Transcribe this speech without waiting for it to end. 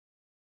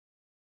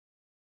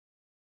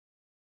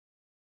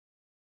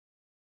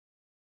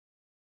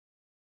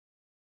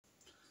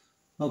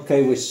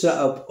Okay, we're set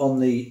up on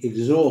the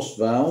exhaust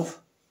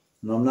valve,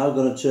 and I'm now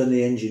going to turn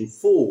the engine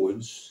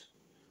forwards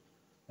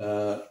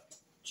to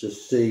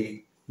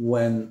see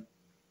when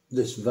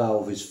this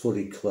valve is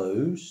fully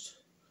closed.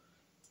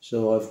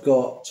 So I've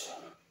got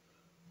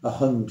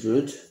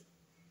 100,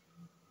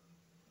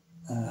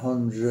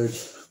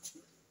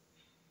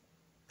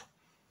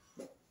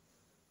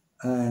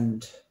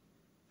 and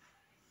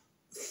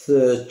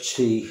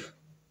 30,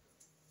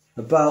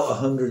 about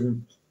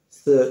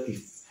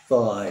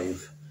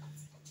 135.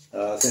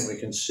 I think we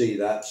can see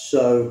that.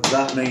 So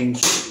that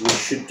means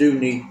we do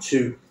need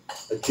to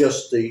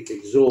adjust the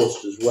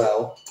exhaust as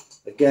well.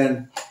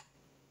 Again,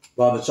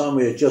 by the time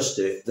we adjust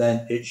it,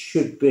 then it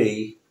should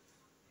be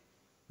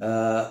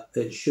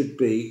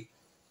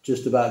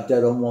just about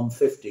dead on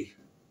 150.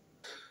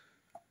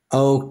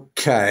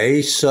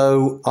 Okay,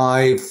 so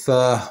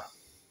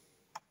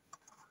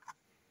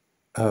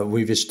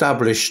we've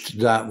established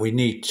that we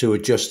need to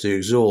adjust the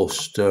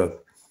exhaust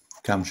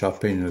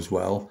camshaft pinion as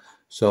well.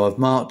 So I've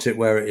marked it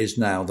where it is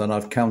now. Then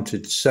I've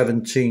counted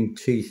 17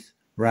 teeth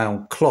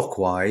round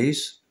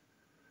clockwise,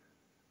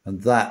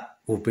 and that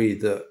will be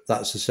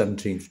that's the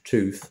 17th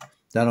tooth.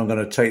 Then I'm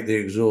going to take the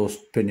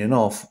exhaust pinion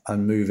off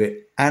and move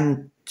it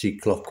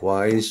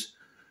anti-clockwise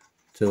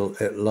till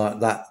it like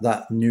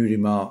that newly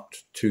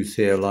marked tooth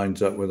here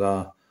lines up with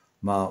our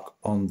mark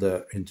on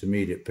the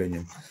intermediate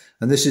pinion.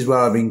 And this is where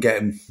I've been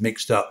getting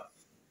mixed up,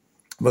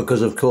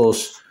 because of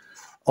course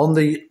on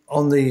the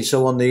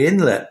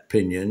inlet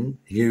pinion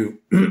you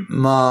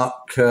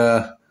mark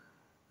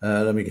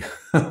let me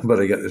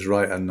better get this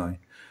right, hadn't I?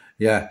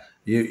 Yeah,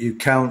 you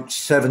count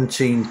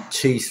 17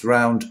 teeth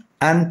round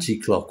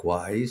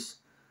anti-clockwise,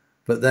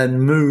 but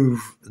then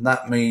move, and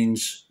that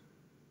means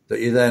that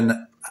you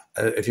then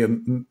if you're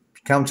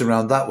counting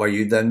around that way,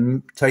 you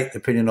then take the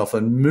pinion off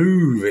and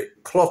move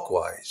it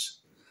clockwise.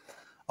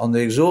 On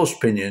the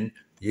exhaust pinion,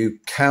 you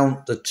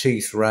count the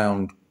teeth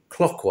round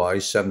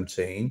clockwise,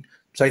 17,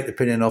 take the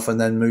pinion off and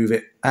then move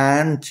it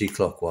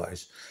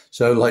anti-clockwise.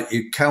 So like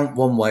you count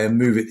one way and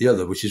move it the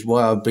other, which is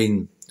why I've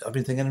been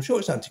thinking, I'm sure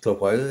it's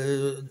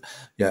anti-clockwise.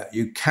 Yeah,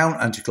 you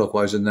count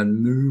anti-clockwise and then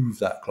move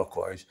that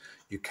clockwise.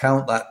 You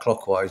count that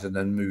clockwise and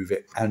then move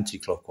it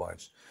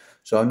anti-clockwise.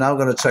 So I'm now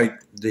going to take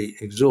the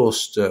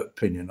exhaust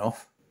pinion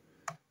off,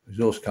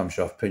 exhaust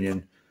camshaft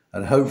pinion,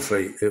 and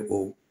hopefully it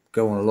will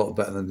go on a lot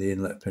better than the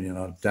inlet pinion.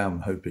 I damn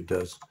hope it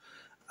does.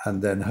 And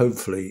then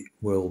hopefully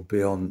we'll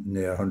be on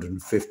near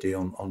 150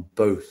 on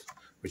both,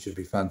 which would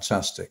be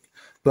fantastic.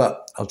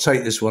 But I'll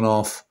take this one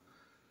off,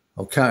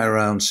 I'll count it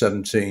around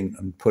 17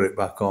 and put it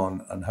back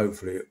on, and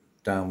hopefully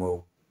down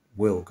will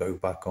go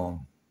back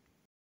on.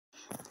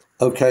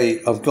 Okay,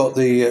 I've got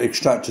the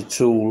extractor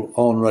tool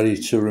on ready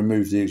to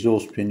remove the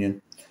exhaust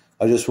pinion.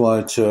 I just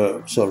wanted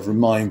to sort of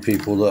remind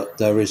people that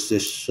there is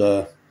this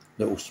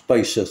little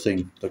spacer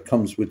thing that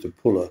comes with the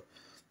puller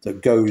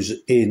that goes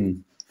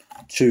in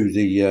to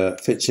the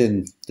fits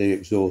in the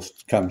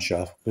exhaust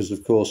camshaft, because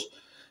of course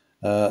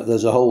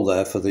there's a hole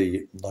there for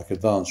the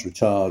advanced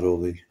retard or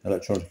the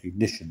electronic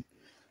ignition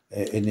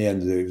in the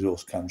end of the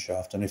exhaust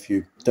camshaft, and if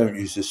you don't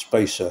use this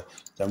spacer,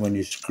 then when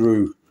you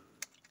screw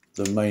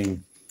the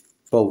main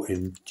bolt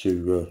in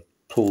to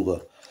pull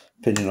the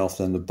pinion off,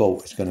 then the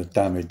bolt is going to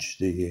damage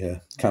the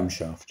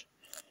camshaft.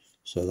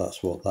 So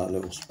that's what that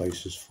little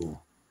spacer's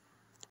for.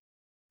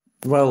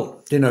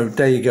 Well, you know,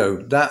 there you go.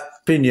 That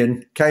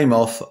pinion came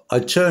off. I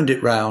turned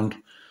it round.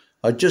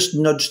 I just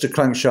nudged the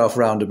crankshaft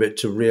round a bit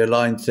to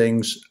realign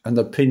things, and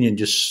the pinion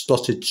just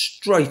slotted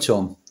straight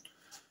on.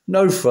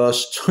 No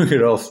fuss, took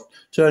it off,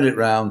 turned it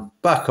round,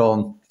 back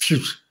on,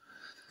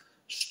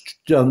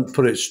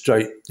 put it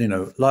straight, you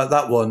know, like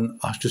that one.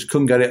 I just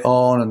couldn't get it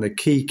on, and the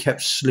key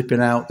kept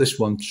slipping out. This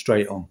one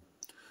straight on.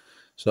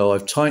 So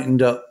I've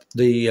tightened up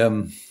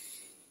the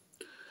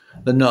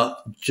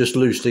nut just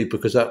loosely,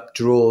 because that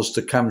draws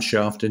the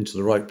camshaft into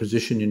the right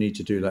position. You need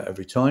to do that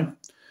every time.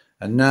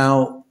 And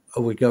now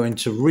we're going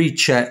to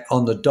recheck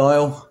on the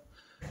dial,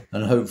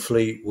 and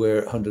hopefully we're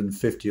at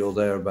 150 or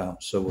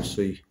thereabouts. So we'll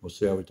see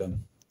how we've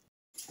done.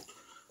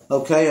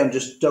 Okay, I'm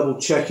just double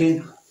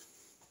checking.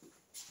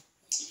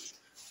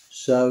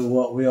 So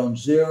what, we're on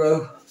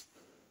 0,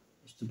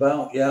 just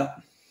about, yeah,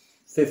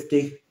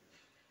 50,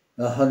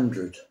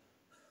 100,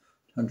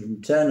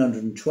 110,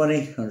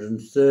 120,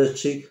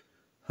 130,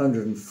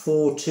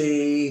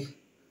 140.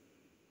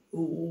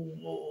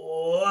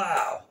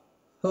 Wow.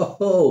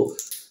 Oh,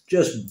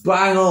 just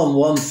bang on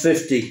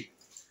 150.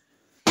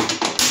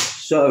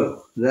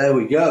 So there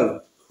we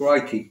go.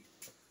 Crikey.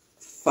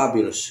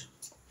 Fabulous.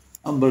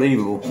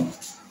 Unbelievable.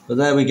 But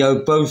there we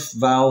go. Both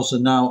valves are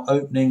now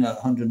opening at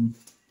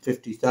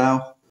 150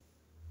 thou.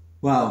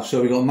 Wow.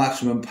 So we got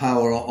maximum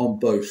power on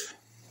both.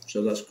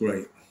 So that's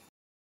great.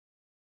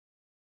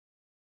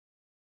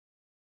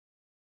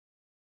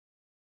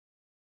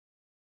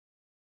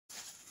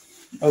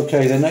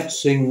 Okay, the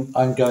next thing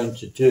I'm going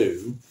to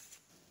do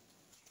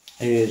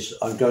is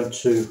I'm going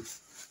to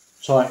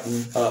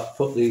tighten up,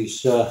 put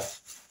these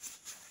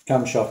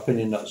camshaft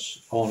pinion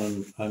nuts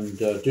on and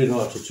do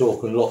not have to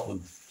torque and lock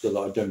them, so that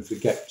I don't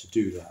forget to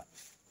do that.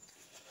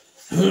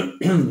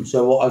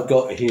 So what I've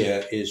got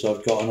here is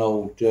I've got an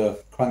old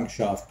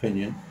crankshaft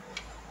pinion,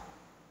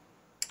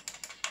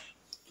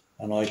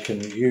 and I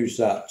can use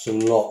that to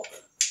lock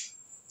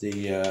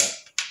the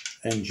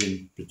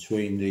engine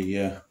between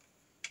the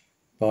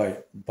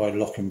by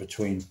locking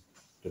between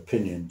the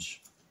pinions.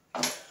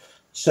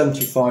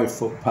 75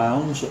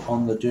 foot-pounds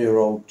on the dear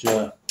old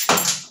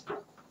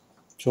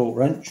torque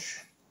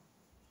wrench,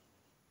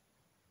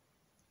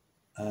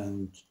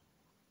 and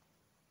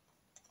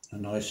a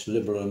nice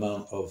liberal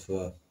amount of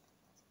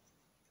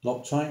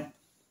Loctite,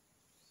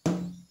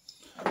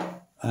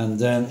 and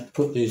then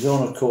put these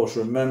on, of course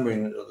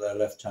remembering that they're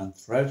left-hand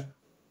thread,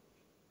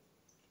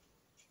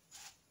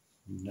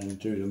 and then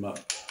do them up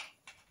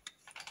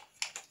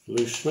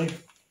loosely.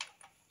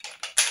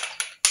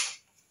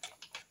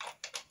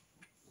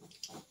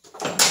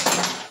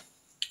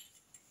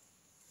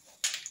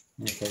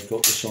 If I've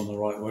got this on the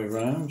right way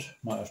round,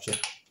 might have to,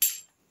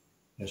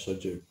 yes I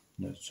do,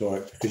 that's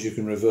alright, because you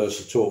can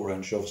reverse the torque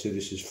wrench. Obviously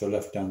this is for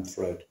left-hand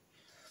thread.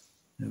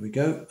 There we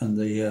go, and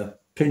the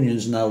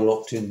pinion's now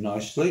locked in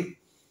nicely,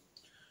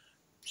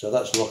 so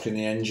that's locking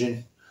the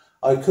engine.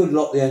 I could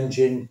lock the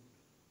engine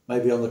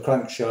maybe on the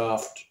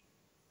crankshaft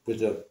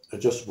with an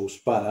adjustable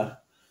spanner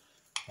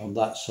on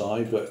that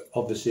side, but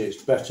obviously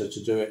it's better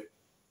to do it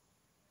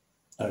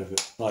over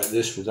like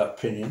this with that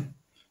pinion.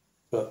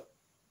 But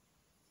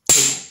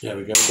there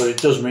we go, but it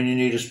does mean you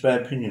need a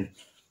spare pinion.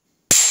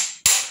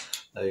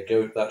 There you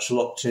go, that's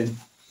locked in.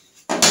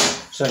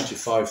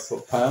 75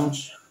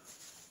 foot-pounds.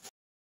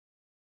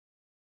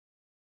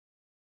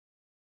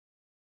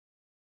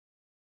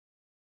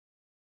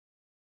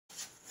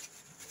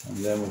 And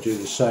then we'll do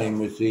the same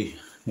with the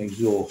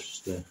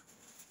exhaust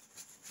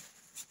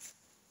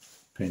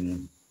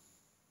pinion.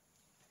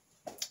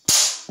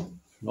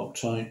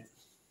 Loctite.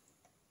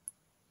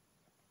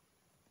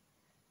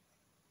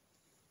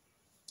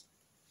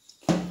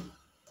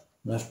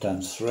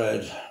 Left-hand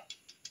thread.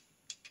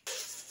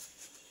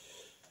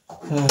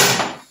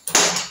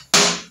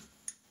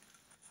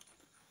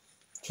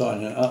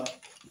 Tighten it up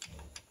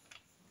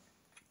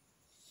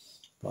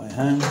by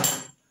hand.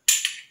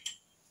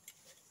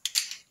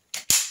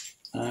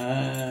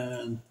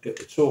 And get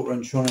the torque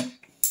wrench on it.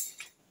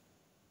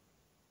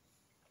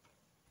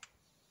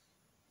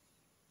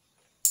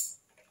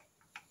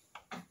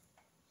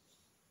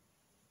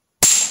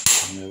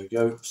 And there we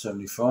go,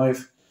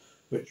 75,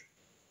 which,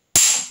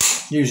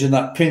 using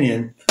that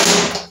pinion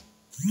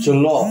to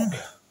lock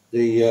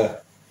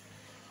the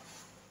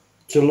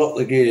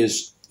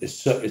gears,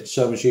 it's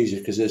so much easier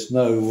because there's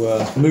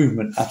no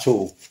movement at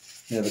all.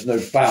 You know, there's no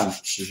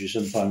bounce as you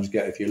sometimes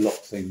get if you lock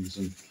things,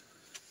 and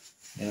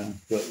you know,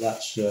 but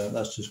that's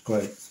just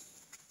great.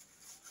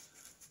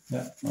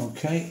 Yeah,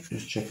 okay,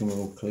 just checking we're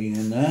all clean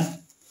in there.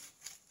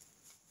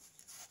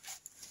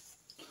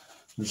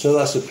 And so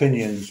that's the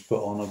pinions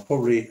put on.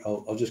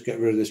 I'll just get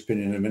rid of this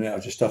pinion in a minute.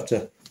 I'll just have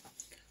to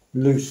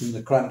loosen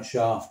the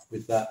crankshaft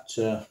with that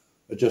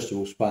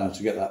adjustable spanner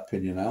to get that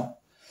pinion out.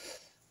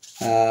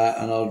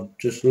 And I'll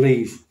just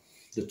leave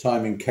the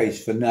timing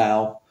case for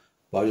now,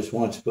 but I just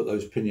wanted to put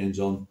those pinions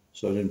on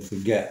so I didn't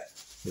forget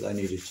that they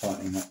needed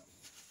tightening up.